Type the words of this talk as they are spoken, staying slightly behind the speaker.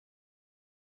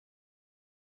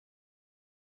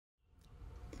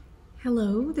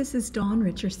Hello, this is Dawn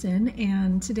Richardson,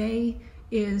 and today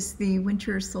is the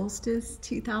winter solstice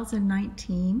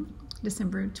 2019,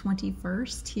 December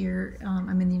 21st. Here,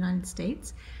 I'm in the United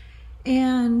States,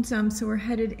 and so we're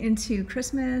headed into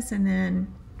Christmas and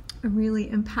then a really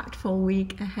impactful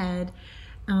week ahead.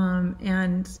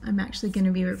 And I'm actually going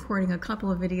to be recording a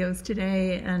couple of videos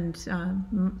today, and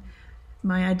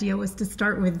my idea was to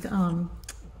start with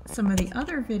some of the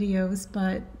other videos,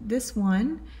 but this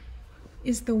one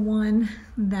is the one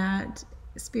that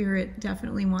Spirit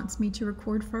definitely wants me to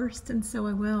record first, and so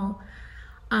I will.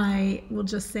 I will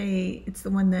just say it's the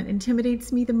one that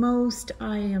intimidates me the most.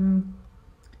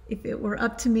 If it were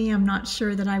up to me, I'm not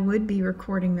sure that I would be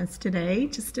recording this today,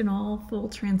 just in all full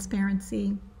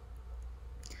transparency.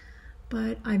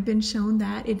 But I've been shown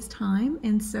that it's time,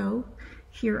 and so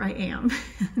here I am.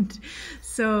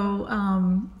 So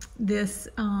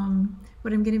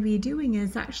what I'm going to be doing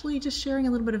is actually just sharing a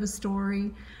little bit of a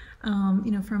story,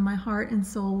 from my heart and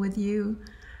soul with you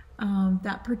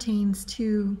that pertains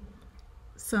to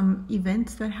some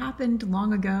events that happened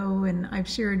long ago, and I've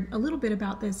shared a little bit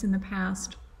about this in the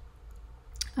past.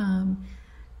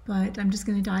 But I'm just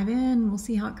going to dive in. We'll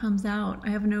see how it comes out.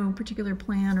 I have no particular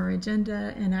plan or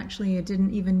agenda, and actually I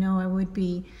didn't even know I would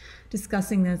be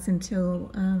discussing this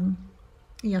until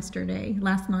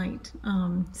last night.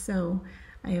 So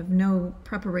I have no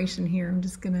preparation here. I'm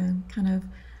just going to kind of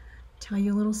tell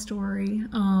you a little story,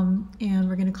 and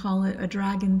we're going to call it A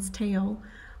Dragon's Tale.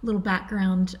 A little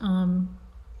background.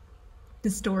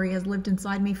 This story has lived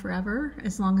inside me forever,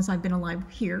 as long as I've been alive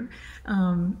here,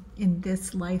 in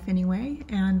this life anyway,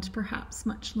 and perhaps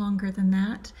much longer than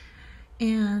that.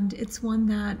 And it's one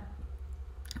that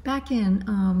back in,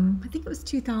 I think it was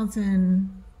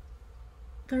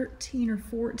 2013 or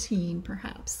 14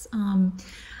 perhaps,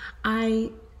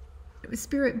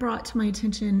 Spirit brought to my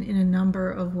attention in a number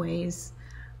of ways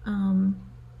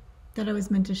that I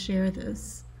was meant to share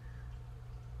this,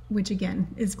 which again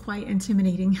is quite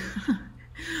intimidating.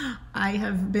 I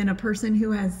have been a person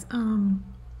who has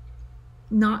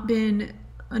not been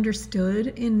understood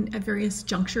at various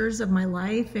junctures of my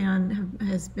life, and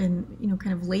has been,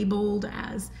 kind of labeled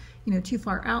as, too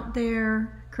far out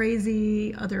there,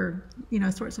 crazy, other,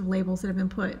 sorts of labels that have been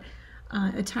put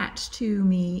attached to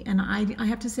me. And I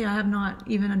have to say, I have not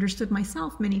even understood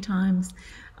myself many times,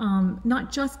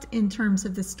 not just in terms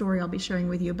of this story I'll be sharing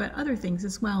with you, but other things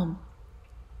as well.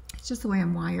 It's just the way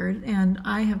I'm wired, and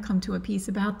I have come to a peace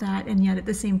about that. And yet at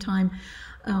the same time,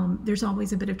 there's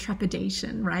always a bit of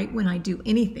trepidation, right, when I do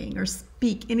anything or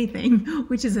speak anything,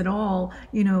 which is at all,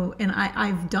 and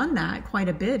I've done that quite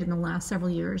a bit in the last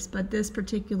several years. But this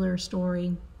particular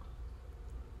story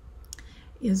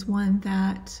is one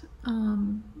that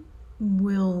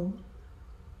will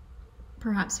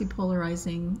perhaps be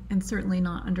polarizing and certainly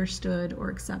not understood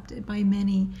or accepted by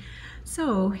many.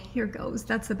 So here goes.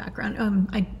 That's the background.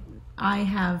 I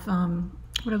have,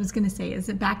 what I was going to say is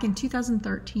that back in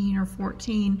 2013 or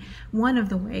 14, one of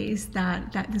the ways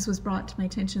that this was brought to my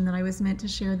attention that I was meant to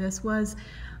share this was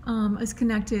I was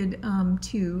connected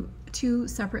to two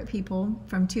separate people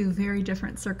from two very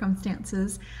different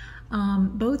circumstances,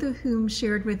 both of whom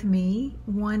shared with me,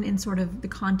 one in sort of the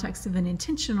context of an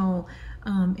intentional,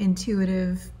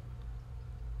 intuitive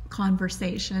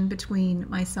conversation between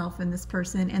myself and this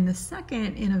person, and the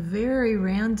second in a very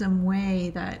random way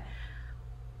that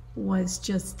was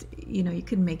just, you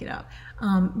couldn't make it up.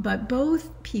 But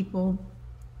both people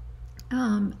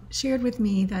shared with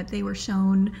me that they were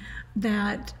shown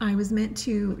that I was meant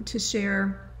to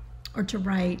share, or to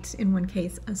write, in one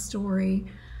case, a story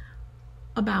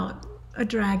about a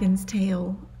dragon's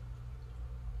tail,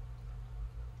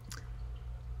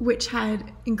 which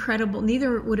had incredible,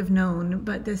 neither would have known,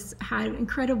 but this had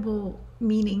incredible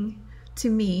meaning to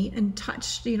me and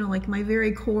touched, like my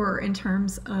very core in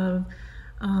terms of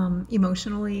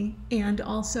emotionally, and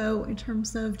also in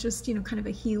terms of just, kind of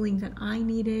a healing that I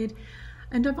needed.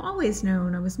 And I've always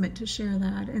known I was meant to share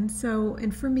that. And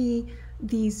for me,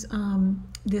 this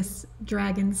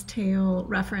dragon's tail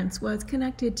reference was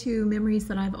connected to memories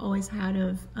that I've always had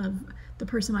of the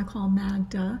person I call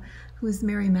Magda, who is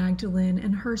Mary Magdalene,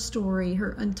 and her story,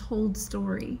 her untold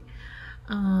story,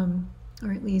 or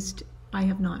at least I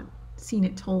have not seen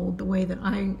it told the way that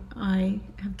I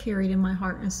have carried in my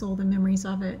heart and soul the memories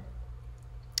of it.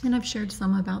 And I've shared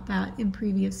some about that in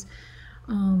previous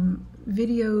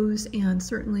videos, and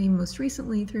certainly most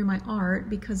recently through my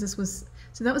art, because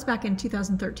that was back in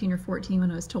 2013 or 14 when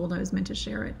I was told I was meant to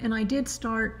share it. And I did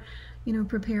start,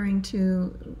 preparing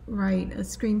to write a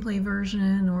screenplay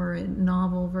version or a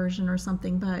novel version or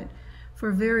something, but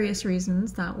for various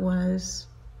reasons that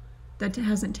that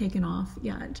hasn't taken off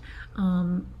yet,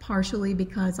 partially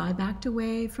because I backed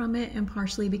away from it, and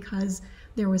partially because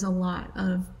there was a lot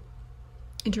of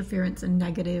interference and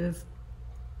negative,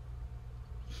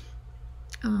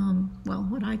 well,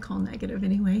 what I call negative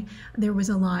anyway. There was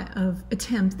a lot of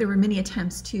attempts, there were many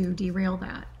attempts to derail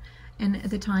that. And at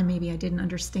the time, maybe I didn't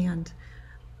understand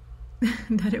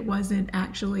that it wasn't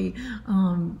actually,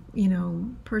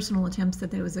 personal attempts,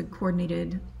 that there was a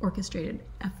coordinated, orchestrated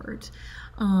effort.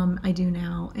 I do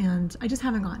now, and I just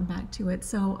haven't gotten back to it.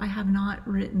 So I have not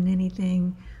written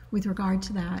anything with regard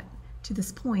to that to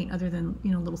this point, other than,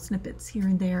 little snippets here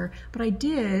and there. But I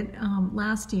did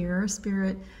last year,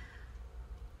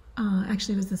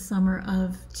 actually it was the summer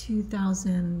of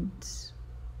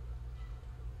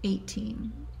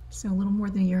 2018, so a little more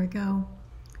than a year ago.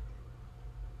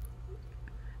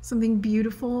 Something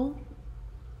beautiful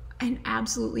and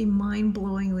absolutely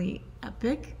mind-blowingly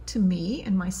epic to me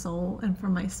and my soul, and for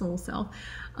my soul self,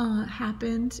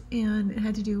 happened, and it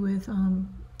had to do with an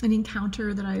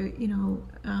encounter that I,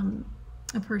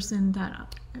 a person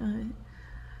that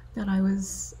I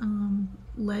was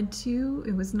led to.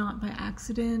 It was not by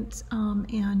accident,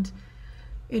 and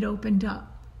it opened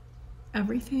up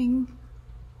everything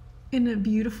in a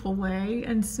beautiful way.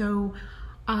 And so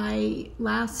the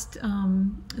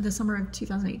summer of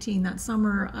 2018, that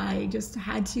summer, I just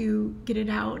had to get it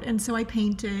out, and so I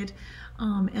painted,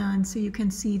 and so you can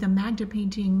see the Magda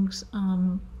paintings,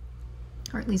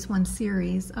 or at least one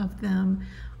series of them,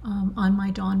 on my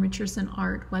Dawn Richardson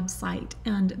Art website,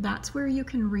 and that's where you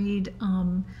can read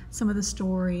some of the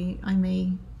story. I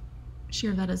may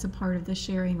share that as a part of the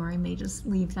sharing, or I may just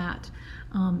leave that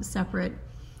separate.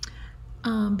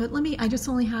 But I just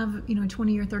only have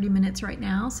 20 or 30 minutes right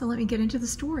now, so let me get into the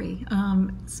story.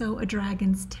 So A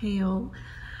Dragon's Tale.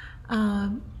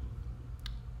 The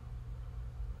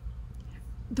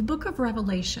book of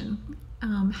Revelation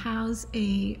has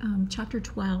a chapter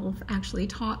 12 actually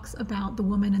talks about the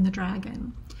woman and the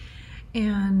dragon.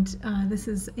 And this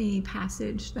is a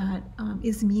passage that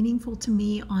is meaningful to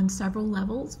me on several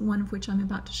levels, one of which I'm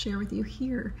about to share with you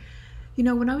here.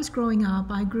 When I was growing up,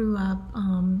 I grew up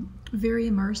very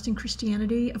immersed in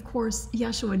Christianity. Of course,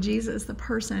 Yeshua, Jesus, the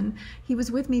person, he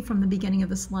was with me from the beginning of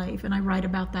this life, and I write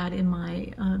about that in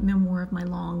my memoir of my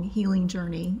long healing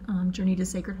journey, Journey to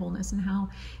Sacred Wholeness, and how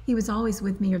he was always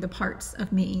with me, or the parts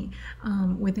of me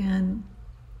within.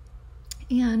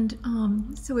 And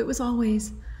so it was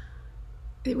always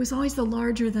the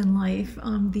larger than life,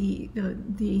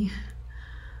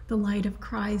 the light of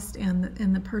Christ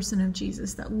and the person of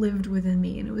Jesus that lived within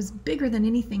me. And it was bigger than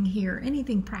anything here,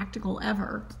 anything practical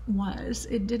ever was.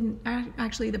 It didn't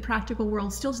actually, the practical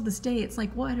world, still to this day, it's like,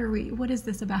 what is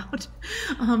this about?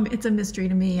 It's a mystery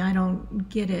to me. I don't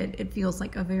get it. It feels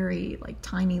like a very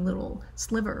tiny little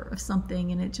sliver of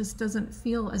something, and it just doesn't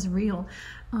feel as real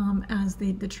as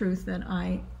the truth that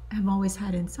I have always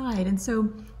had inside. And so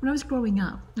when I was growing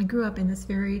up, I grew up in this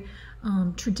very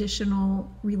traditional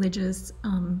religious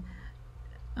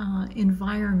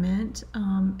environment,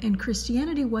 and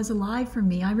Christianity was alive for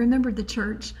me. I remembered the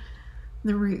church,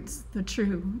 the roots, the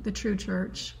true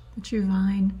church, the true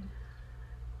vine,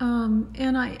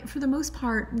 and I, for the most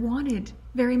part, wanted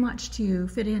very much to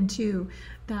fit into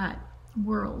that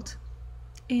world.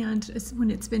 And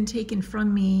when it's been taken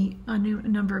from me a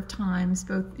number of times,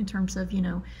 both in terms of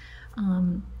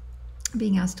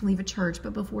being asked to leave a church,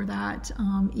 but before that,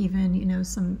 even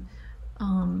some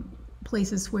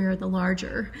places where the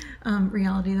larger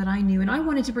reality that I knew, and I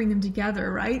wanted to bring them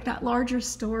together, right? That larger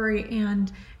story and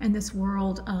this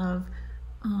world of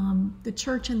the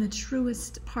church and the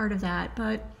truest part of that.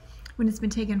 But when it's been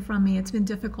taken from me, it's been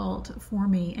difficult for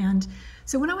me. And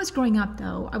so when I was growing up,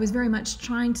 though, I was very much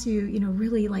trying to,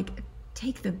 really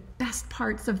take the best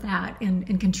parts of that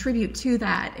and contribute to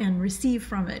that and receive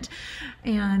from it.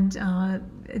 And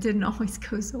it didn't always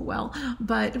go so well.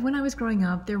 But when I was growing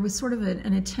up, there was sort of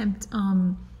an attempt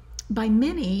by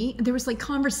many, there was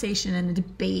conversation and a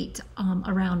debate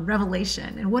around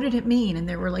Revelation and what did it mean, and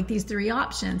there were these three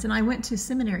options. And I went to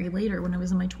seminary later when I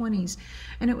was in my 20s,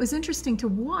 and it was interesting to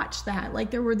watch that.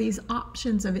 There were these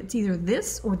options of it's either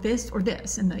this or this or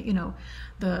this, and I'm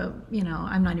not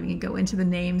even gonna go into the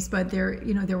names, but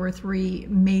there were three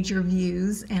major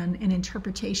views and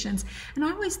interpretations. And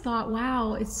I always thought,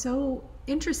 wow, it's so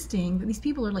interesting that these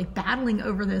people are battling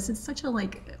over this. It's such a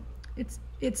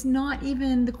it's not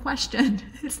even the question.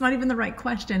 It's not even the right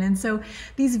question. And so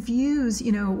these views,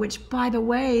 which, by the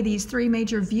way, these three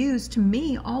major views to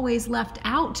me always left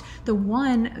out the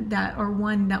one that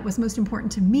was most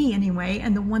important to me anyway,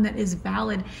 and the one that is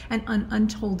valid and an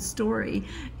untold story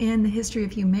in the history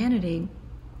of humanity.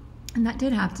 And that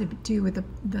did have to do with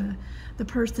the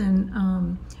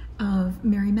person of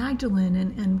Mary Magdalene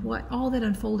and what all that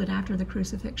unfolded after the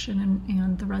crucifixion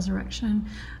and the resurrection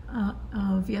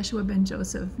of Yeshua ben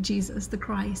Joseph, Jesus, the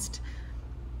Christ.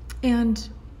 And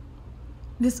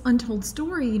this untold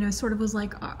story, sort of was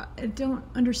like, I don't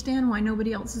understand why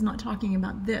nobody else is not talking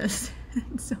about this.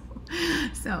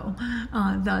 so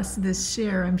thus this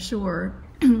share, I'm sure.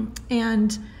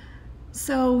 And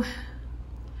so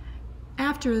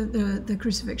after the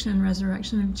crucifixion and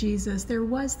resurrection of Jesus, there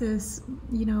was this,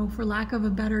 for lack of a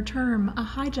better term, a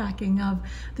hijacking of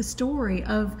the story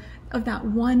of that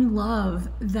one love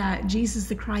that Jesus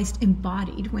the Christ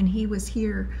embodied when he was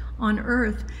here on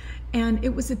earth. And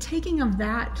it was a taking of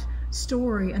that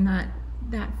story and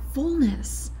that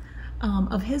fullness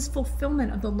of his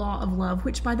fulfillment of the law of love,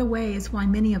 which, by the way, is why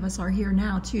many of us are here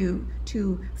now to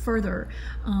further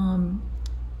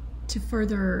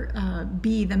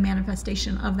be the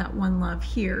manifestation of that one love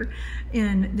here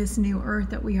in this new earth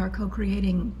that we are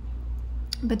co-creating.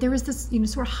 But there was this,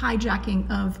 sort of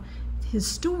hijacking of his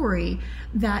story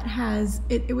that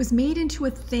it was made into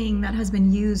a thing that has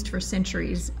been used for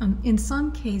centuries, in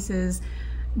some cases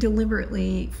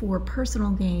deliberately for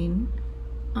personal gain,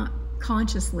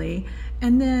 consciously,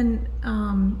 and then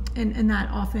and that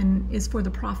often is for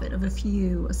the profit of a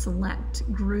few, a select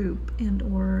group and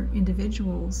or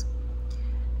individuals.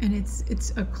 And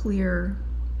it's a clear,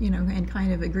 and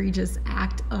kind of egregious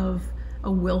act of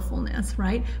a willfulness,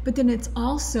 right? But then it's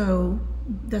also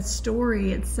the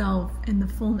story itself and the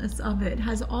fullness of it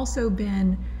has also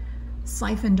been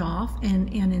siphoned off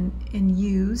and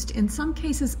used, in some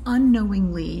cases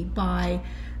unknowingly, by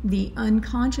the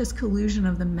unconscious collusion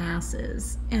of the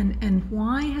masses. And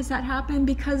why has that happened?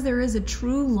 Because there is a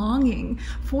true longing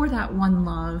for that one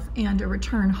love and a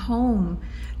return home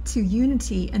to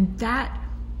unity, and that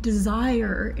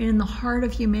desire in the heart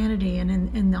of humanity and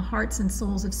in the hearts and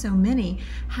souls of so many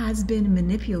has been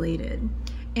manipulated.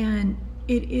 And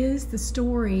it is the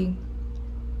story,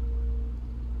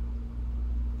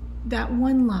 that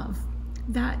one love,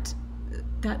 that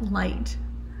light,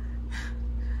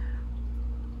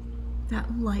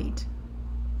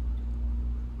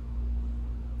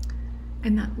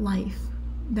 and that life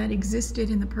that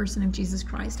existed in the person of Jesus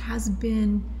Christ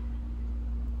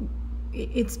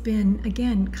it's been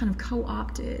again kind of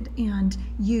co-opted and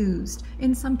used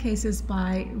in some cases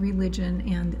by religion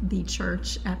and the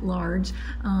church at large,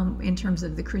 in terms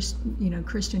of the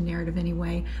Christian narrative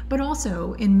anyway, but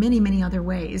also in many other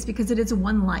ways, because it is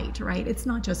one light, right? It's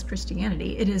not just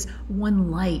Christianity, it is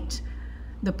one light.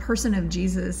 The person of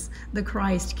Jesus the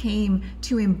Christ came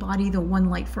to embody the one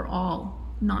light for all,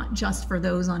 not just for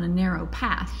those on a narrow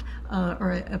path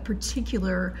or a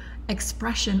particular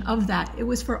expression of that. It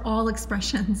was for all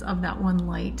expressions of that one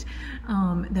light,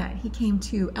 that he came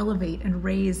to elevate and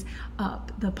raise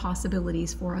up the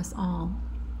possibilities for us all.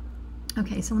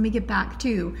 Okay, so let me get back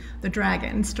to the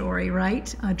dragon story,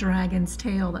 right? A dragon's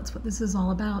tail, that's what this is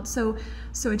all about. So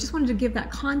I just wanted to give that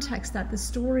context, that the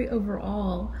story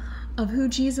overall of who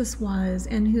Jesus was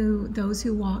and who those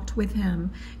who walked with him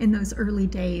in those early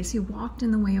days, who walked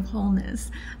in the way of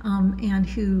wholeness, and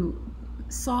who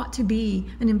sought to be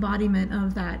an embodiment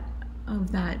of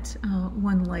that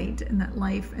one light and that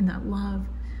life and that love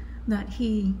that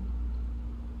he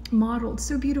modeled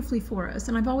so beautifully for us.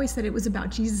 And I've always said it was about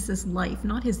Jesus's life,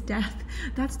 not his death.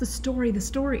 That's the story. The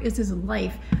story is his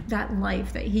life, that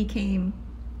life that he came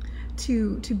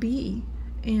to be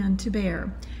and to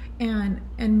bear. And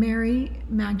Mary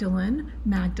Magdalene,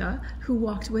 Magda, who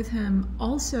walked with him,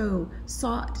 also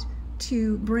sought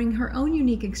to bring her own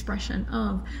unique expression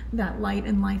of that light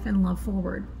and life and love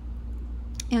forward.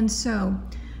 And so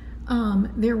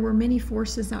there were many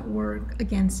forces at work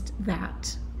against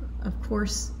that. Of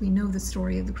course, we know the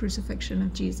story of the crucifixion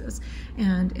of Jesus,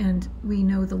 and we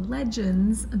know the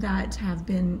legends that have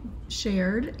been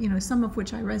shared, some of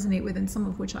which I resonate with and some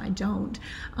of which I don't.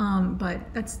 But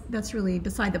that's really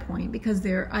beside the point, because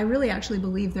I really actually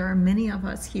believe there are many of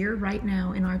us here right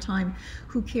now in our time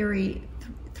who carry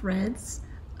threads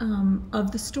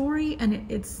of the story, and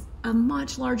it's a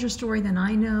much larger story than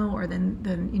I know or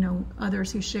than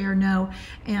others who share know.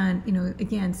 And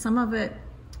again, some of it,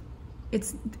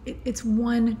 it's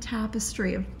one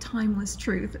tapestry of timeless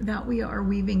truth that we are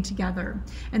weaving together,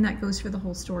 and that goes for the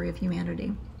whole story of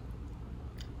humanity.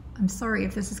 I'm sorry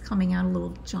if this is coming out a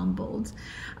little jumbled.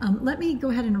 Let me go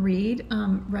ahead and read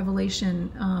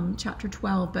Revelation chapter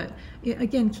 12, but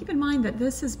again, keep in mind that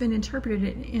this has been interpreted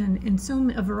in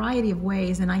a variety of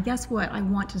ways, and I guess what I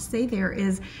want to say there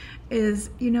is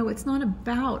it's not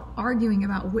about arguing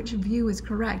about which view is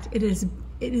correct. It is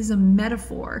it is a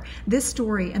metaphor. This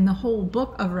story and the whole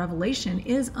book of Revelation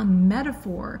is a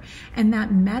metaphor, and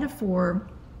that metaphor,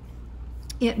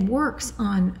 it works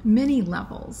on many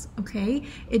levels, okay?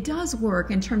 It does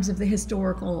work in terms of the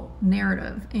historical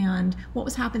narrative and what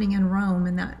was happening in Rome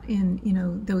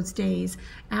in those days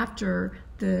after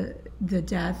the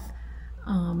death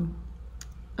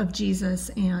of Jesus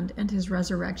and his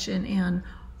resurrection, and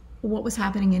what was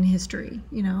happening in history,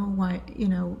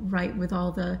 right, with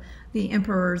all the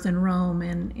emperors in Rome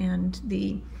and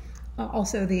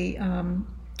also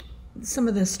some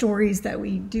of the stories that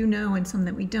we do know and some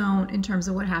that we don't in terms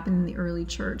of what happened in the early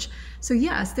church. So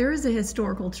yes, there is a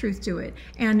historical truth to it.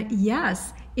 And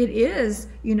yes, it is,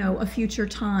 a future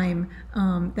time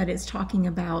that it's talking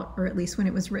about, or at least when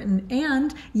it was written.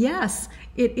 And yes,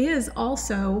 it is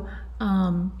also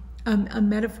a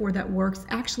metaphor that works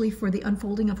actually for the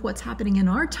unfolding of what's happening in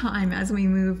our time as we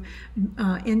move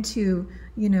into,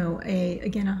 a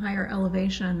higher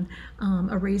elevation,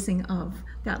 a raising of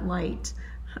that light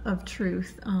of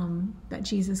truth that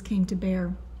Jesus came to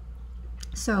bear.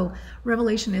 So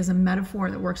Revelation is a metaphor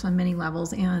that works on many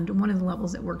levels, and one of the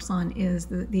levels it works on is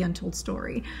the untold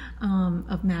story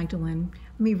of Magdalen.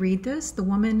 Let me read this. The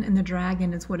woman and the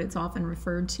dragon is what it's often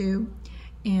referred to,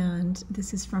 and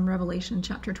this is from Revelation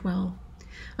chapter 12.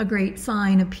 A great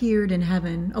sign appeared in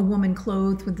heaven, a woman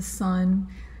clothed with the sun,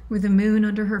 with the moon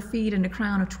under her feet and a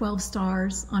crown of 12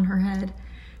 stars on her head.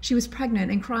 She was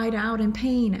pregnant and cried out in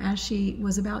pain as she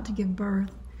was about to give birth.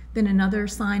 Then another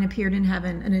sign appeared in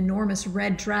heaven, an enormous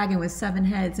red dragon with 7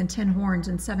 heads and 10 horns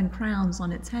and 7 crowns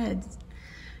on its heads.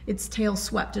 Its tail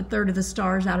swept a third of the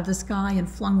stars out of the sky and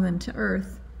flung them to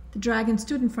earth. The dragon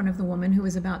stood in front of the woman who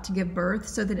was about to give birth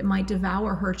so that it might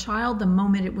devour her child the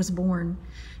moment it was born.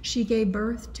 She gave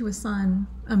birth to a son,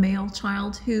 a male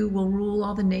child who will rule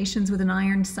all the nations with an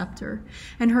iron scepter,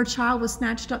 and her child was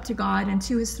snatched up to God and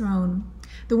to his throne.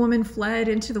 The woman fled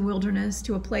into the wilderness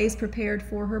to a place prepared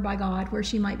for her by God where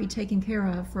she might be taken care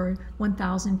of for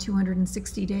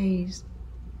 1,260 days.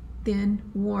 Then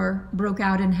war broke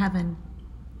out in heaven.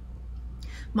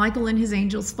 Michael and his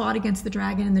angels fought against the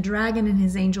dragon, and the dragon and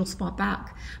his angels fought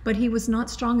back. But he was not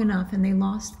strong enough, and they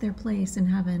lost their place in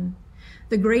heaven.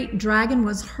 The great dragon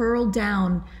was hurled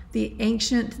down, that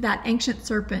ancient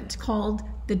serpent called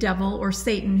the devil or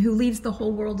Satan, who leads the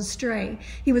whole world astray.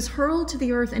 He was hurled to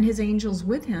the earth and his angels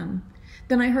with him.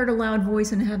 Then I heard a loud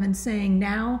voice in heaven saying,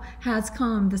 "Now has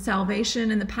come the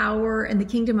salvation and the power and the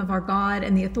kingdom of our God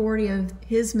and the authority of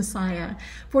his Messiah.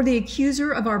 For the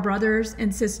accuser of our brothers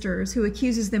and sisters, who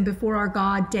accuses them before our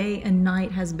God day and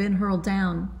night, has been hurled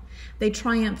down. They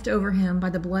triumphed over him by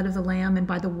the blood of the Lamb and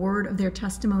by the word of their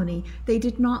testimony. They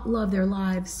did not love their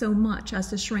lives so much as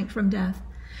to shrink from death.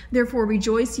 Therefore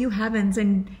rejoice, you heavens,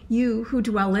 and you who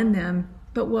dwell in them.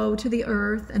 But woe to the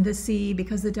earth and the sea,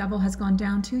 because the devil has gone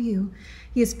down to you.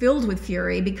 He is filled with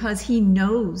fury, because he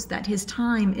knows that his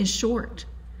time is short."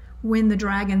 When the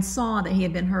dragon saw that he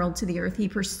had been hurled to the earth, he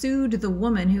pursued the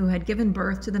woman who had given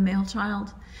birth to the male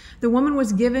child. The woman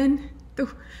was given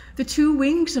the 2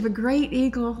 wings of a great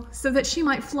eagle, so that she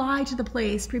might fly to the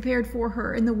place prepared for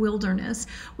her in the wilderness,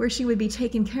 where she would be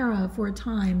taken care of for a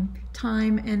time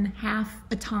and half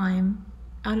a time,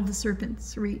 out of the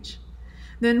serpent's reach.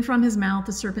 Then from his mouth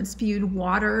the serpent spewed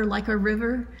water like a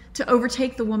river to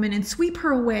overtake the woman and sweep her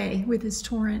away with his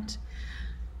torrent.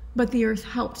 But the earth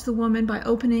helped the woman by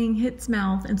opening its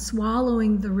mouth and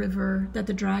swallowing the river that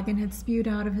the dragon had spewed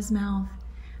out of his mouth.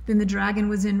 Then the dragon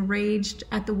was enraged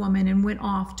at the woman and went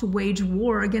off to wage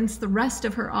war against the rest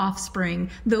of her offspring,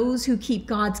 those who keep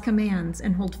God's commands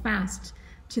and hold fast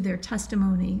to their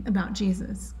testimony about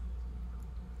Jesus.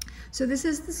 So this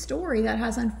is the story that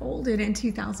has unfolded in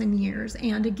 2,000 years.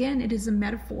 And again, it is a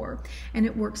metaphor, and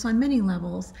it works on many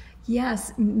levels.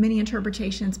 Yes, many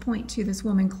interpretations point to this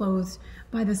woman clothed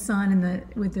by the sun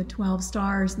and with the 12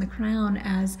 stars and the crown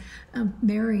as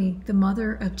Mary, the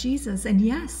mother of Jesus. And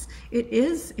yes, it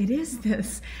is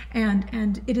this.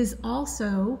 And it is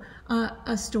also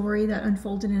a story that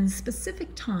unfolded in a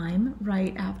specific time,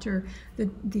 right after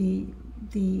the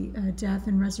death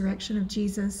and resurrection of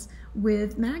Jesus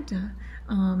with Magda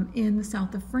in the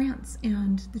south of France,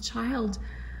 and the child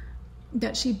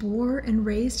that she bore and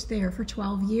raised there for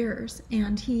 12 years.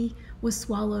 And he was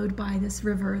swallowed by this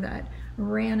river that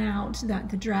ran out, that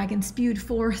the dragon spewed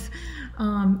forth.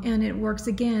 And it works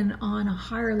again on a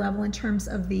higher level in terms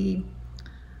of the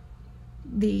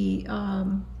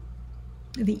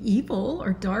evil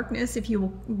or darkness, if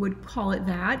you would call it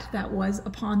that was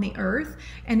upon the earth.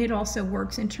 And it also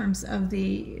works in terms of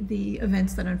the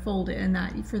events that unfolded, and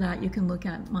that for that you can look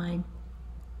at my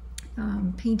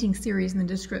painting series in the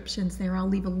descriptions there. I'll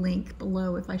leave a link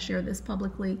below if I share this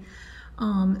publicly,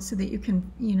 so that you can,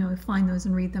 find those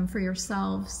and read them for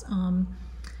yourselves.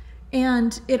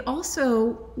 And it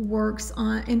also works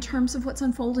in terms of what's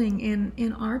unfolding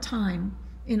in our time,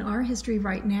 in our history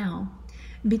right now.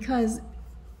 Because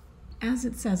as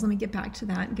it says, let me get back to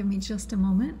that. Give me just a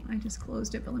moment. I just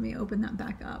closed it, but let me open that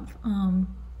back up.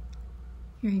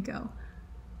 Here you go.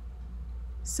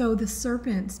 So the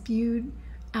serpent spewed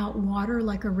out water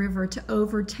like a river to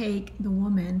overtake the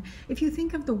woman. If you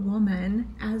think of the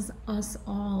woman as us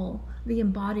all, the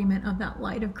embodiment of that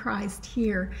light of Christ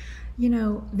here,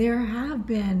 there have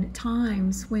been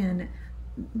times when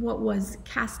what was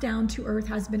cast down to earth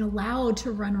has been allowed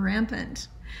to run rampant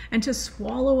and to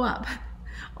swallow up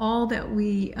all that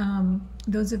we,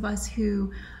 those of us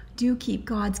who do keep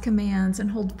God's commands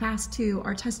and hold fast to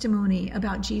our testimony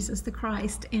about Jesus the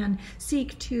Christ and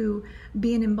seek to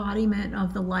be an embodiment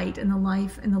of the light and the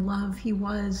life and the love he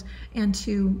was, and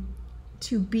to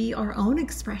be our own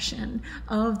expression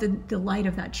of the light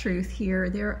of that truth here.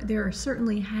 There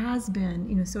certainly has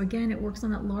been, so again, it works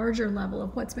on that larger level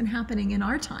of what's been happening in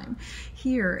our time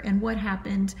here and what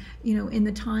happened, in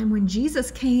the time when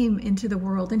Jesus came into the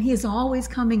world, and he is always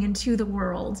coming into the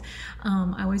world.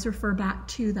 I always refer back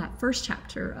to that first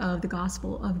chapter of the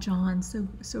Gospel of John.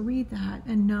 So read that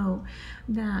and know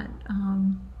that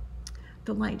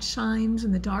the light shines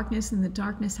in the darkness, and the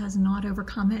darkness has not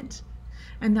overcome it.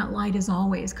 And that light is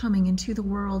always coming into the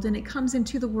world, and it comes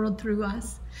into the world through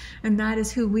us. And that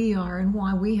is who we are and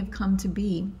why we have come to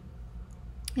be.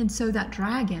 And so that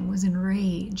dragon was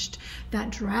enraged. That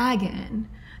dragon,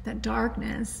 that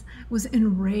darkness, was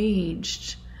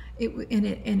enraged.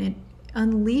 It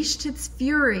unleashed its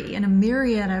fury in a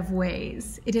myriad of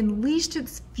ways. It unleashed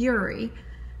its fury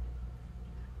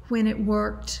when it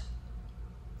worked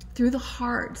through the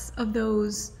hearts of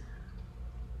those,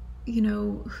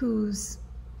 whose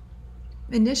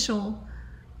initial,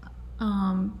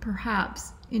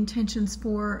 perhaps, intentions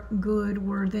for good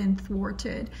were then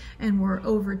thwarted and were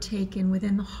overtaken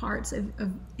within the hearts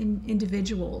of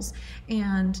individuals.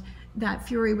 And that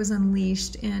fury was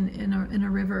unleashed in a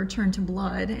river turned to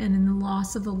blood, and in the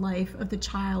loss of the life of the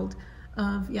child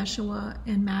of Yeshua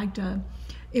and Magda.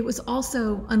 It was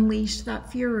also unleashed,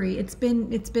 that fury. It's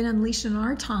been unleashed in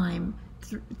our time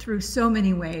through so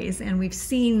many ways, and we've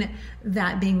seen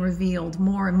that being revealed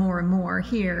more and more and more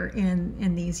here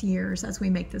in these years as we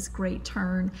make this great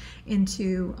turn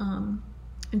into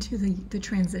the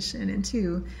transition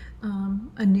into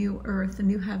a new earth, a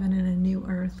new heaven and a new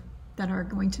earth that are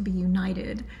going to be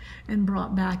united and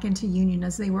brought back into union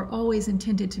as they were always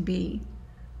intended to be.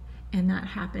 And that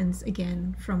happens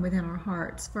again from within our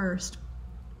hearts first.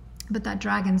 But that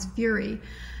dragon's fury,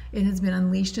 it has been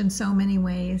unleashed in so many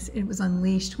ways. It was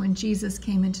unleashed when Jesus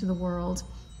came into the world.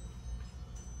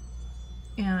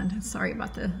 And sorry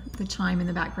about the chime in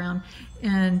the background.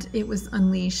 And it was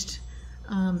unleashed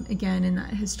again in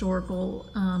that historical,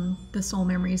 the soul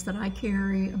memories that I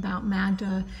carry about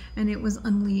Magda. And it was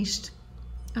unleashed,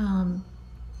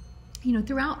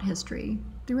 throughout history,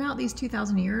 throughout these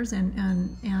 2,000 years,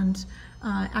 and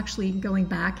actually going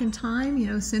back in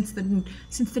time, since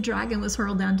the dragon was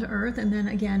hurled down to earth, and then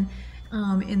again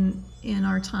in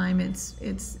our time,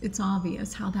 it's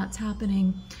obvious how that's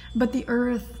happening. But the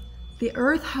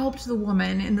earth helped the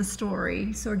woman in the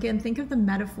story. So again, think of the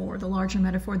metaphor, the larger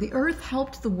metaphor. The earth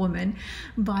helped the woman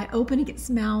by opening its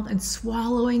mouth and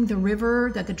swallowing the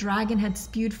river that the dragon had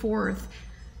spewed forth.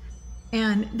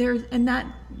 And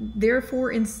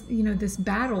therefore, this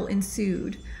battle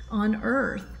ensued on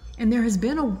earth, and there has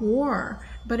been a war,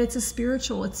 but it's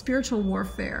spiritual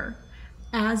warfare,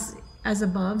 as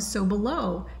above, so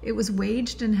below. It was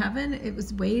waged in heaven, it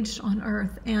was waged on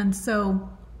earth, and so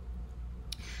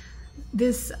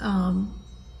this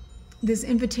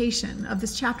invitation of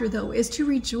this chapter, though, is to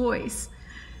rejoice.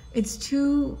 It's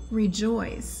to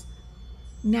rejoice.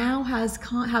 Now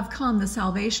have come the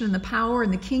salvation and the power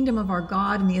and the kingdom of our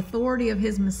God and the authority of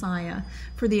his Messiah.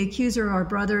 For the accuser of our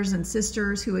brothers and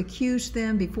sisters who accused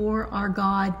them before our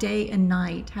God day and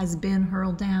night has been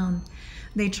hurled down.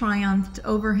 They triumphed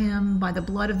over him by the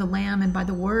blood of the Lamb and by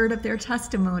the word of their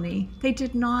testimony. They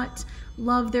did not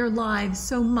love their lives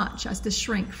so much as to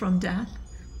shrink from death.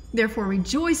 Therefore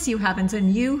rejoice, you heavens,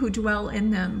 and you who dwell in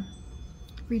them.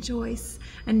 Rejoice.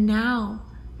 And now,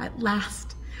 at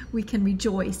last, we can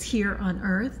rejoice here on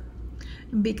earth,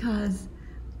 because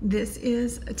this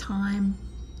is a time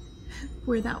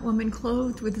where that woman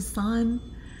clothed with the sun